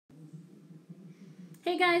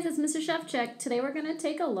Hey guys, it's Mr. Chef Check. Today we're going to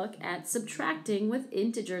take a look at subtracting with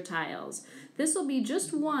integer tiles. This will be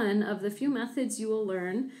just one of the few methods you will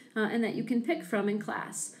learn and that you can pick from in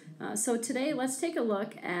class. So today let's take a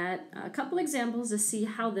look at a couple examples to see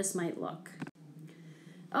how this might look.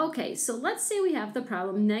 Okay, so let's say we have the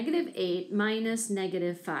problem -8 minus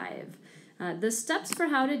 -5. The steps for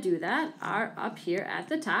how to do that are up here at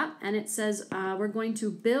the top, and it says we're going to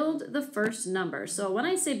build the first number. So when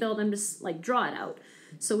I say build, I'm just like draw it out.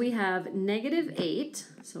 So we have -8,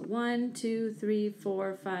 so 1, 2, 3,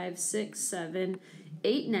 4, 5, 6, 7,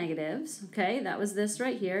 8 negatives, okay, that was this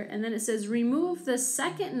right here, and then it says remove the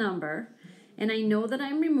second number, and I know that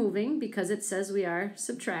I'm removing because it says we are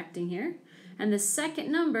subtracting here, and the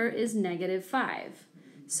second number is -5.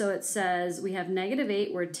 So it says we have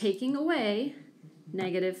 -8, we're taking away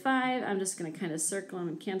 -5. I'm just going to kind of circle them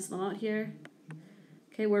and cancel them out here.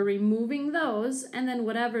 Okay, we're removing those, and then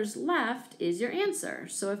whatever's left is your answer.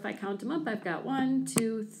 So if I count them up, I've got 1,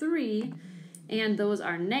 2, 3, and those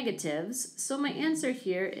are negatives. So my answer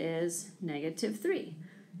here is -3.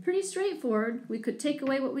 Pretty straightforward. We could take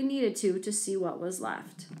away what we needed to see what was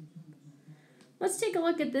left. Let's take a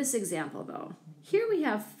look at this example though. Here we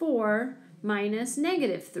have 4 minus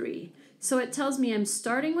 -3. So it tells me I'm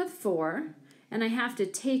starting with 4 and I have to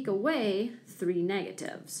take away 3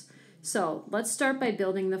 negatives. So let's start by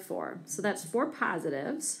building the 4. So that's 4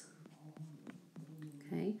 positives.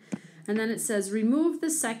 Okay. And then it says remove the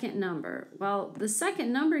second number. Well, the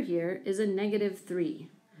second number here is a -3.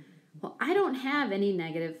 Well, I don't have any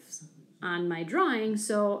negatives on my drawing,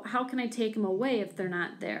 so how can I take them away if they're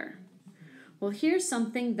not there? Well, here's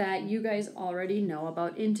something that you guys already know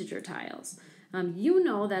about integer tiles. You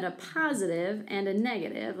know that a positive and a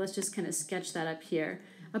negative, let's just kind of sketch that up here,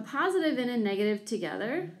 a positive and a negative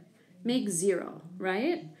together make 0,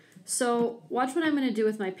 right? So watch what I'm going to do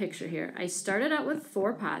with my picture here. I started out with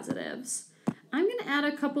 4 positives. I'm going to add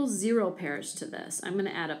a couple 0 pairs to this. I'm going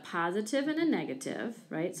to add a positive and a negative,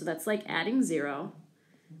 right? So that's like adding 0.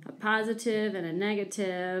 A positive and a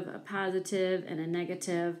negative, a positive and a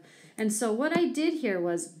negative. And so what I did here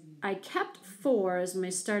was I kept 4 as my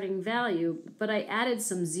starting value, but I added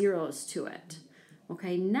some zeros to it.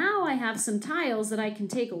 Okay, now I have some tiles that I can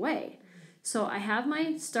take away. So I have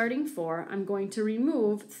my starting 4. I'm going to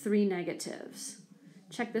remove 3 negatives.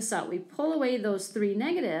 Check this out. We pull away those 3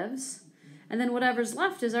 negatives, and then whatever's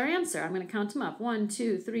left is our answer. I'm going to count them up. 1,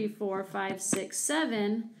 2, 3, 4, 5, 6,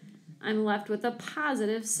 7. I'm left with a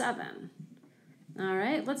positive 7. All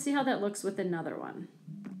right, let's see how that looks with another one.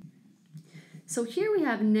 So here we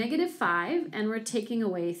have -5, and we're taking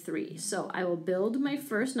away 3. So I will build my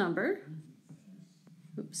first number.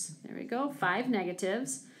 Oops, there we go, 5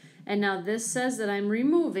 negatives. And now this says that I'm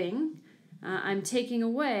removing, I'm taking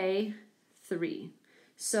away 3.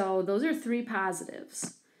 So those are 3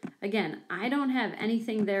 positives. Again, I don't have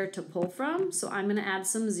anything there to pull from, so I'm going to add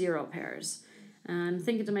some 0 pairs. I'm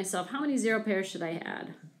thinking to myself, how many 0 pairs should I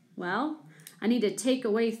add? Well, I need to take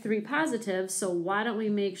away 3 positives, so why don't we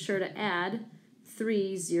make sure to add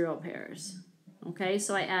 3 0 pairs? Okay,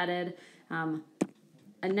 so I added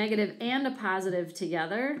a negative and a positive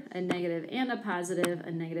together, a negative and a positive,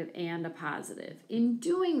 a negative and a positive. In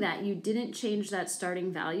doing that, you didn't change that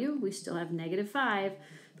starting value. We still have -5,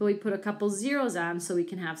 but we put a couple zeros on so we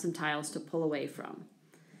can have some tiles to pull away from.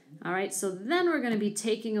 All right, so then we're going to be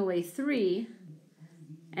taking away 3,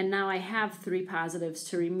 and now I have 3 positives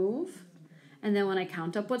to remove. And then when I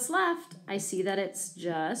count up what's left, I see that it's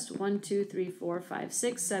just 1, 2, 3, 4, 5,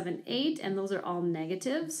 6, 7, 8, and those are all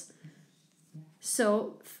negatives.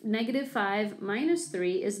 So -5 minus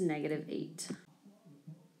 3 is -8.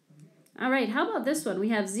 All right, how about this one? We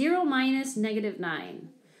have 0 minus -9.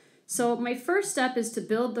 So my first step is to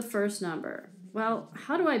build the first number. Well,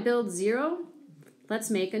 how do I build 0? Let's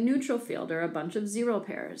make a neutral field or a bunch of 0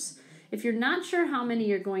 pairs. If you're not sure how many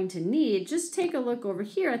you're going to need, just take a look over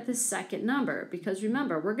here at the second number, because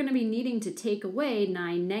remember, we're going to be needing to take away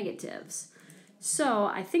 9 negatives. So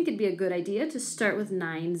I think it'd be a good idea to start with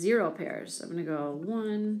 9 0 pairs. So I'm going to go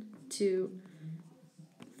 1, 2,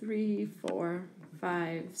 3, 4,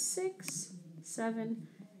 5, 6, 7,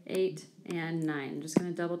 8, and 9. I'm just going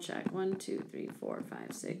to double check. 1, 2, 3, 4,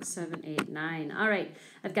 5, 6, 7, 8, 9. All right,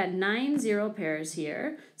 I've got 9 0 pairs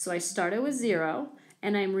here. So I started with 0.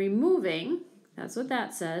 And I'm removing, that's what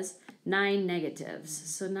that says, 9 negatives.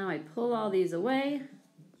 So now I pull all these away,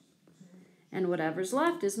 and whatever's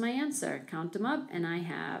left is my answer. Count them up, and I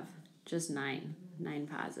have just 9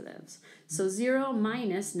 positives. So 0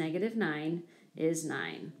 minus -9 is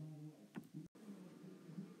 9.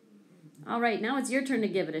 All right, now it's your turn to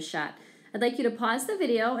give it a shot. I'd like you to pause the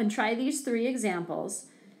video and try these 3 examples.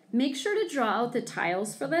 Make sure to draw out the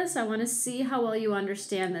tiles for this. I want to see how well you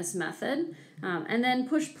understand this method. And then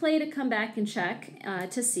push play to come back and check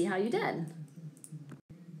to see how you did.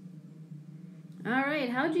 All right,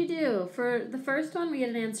 how'd you do? For the first one, we get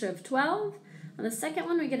an answer of 12. On the second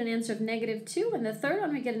one, we get an answer of -2. And the third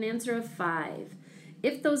one, we get an answer of 5.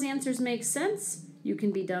 If those answers make sense, you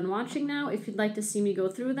can be done watching now. If you'd like to see me go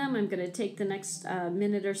through them, I'm going to take the next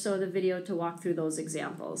minute or so of the video to walk through those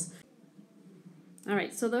examples. All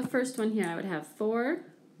right, so the first one here, I would have 4,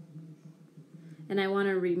 and I want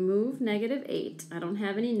to remove -8. I don't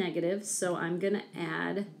have any negatives, so I'm going to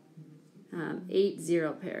add 8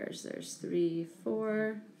 0 pairs. There's 3,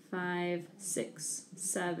 4, 5, 6,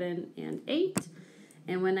 7, and 8.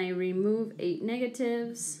 And when I remove 8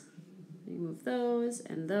 negatives, remove those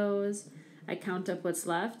and those, I count up what's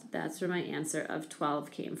left. That's where my answer of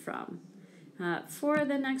 12 came from. For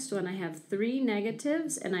the next one, I have 3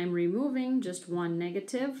 negatives, and I'm removing just 1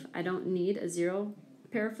 negative. I don't need a 0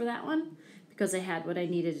 pair for that one because I had what I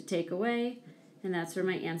needed to take away, and that's where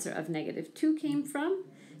my answer of -2 came from.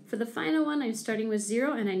 For the final one, I'm starting with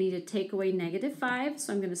 0, and I need to take away -5,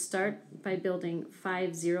 so I'm going to start by building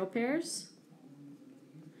 5 0 pairs.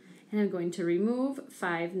 And I'm going to remove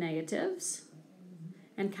 5 negatives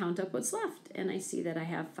and count up what's left, and I see that I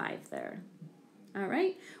have 5 there. All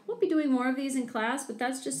right, we'll be doing more of these in class, but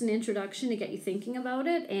that's just an introduction to get you thinking about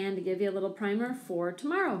it and to give you a little primer for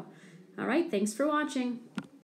tomorrow. All right, thanks for watching.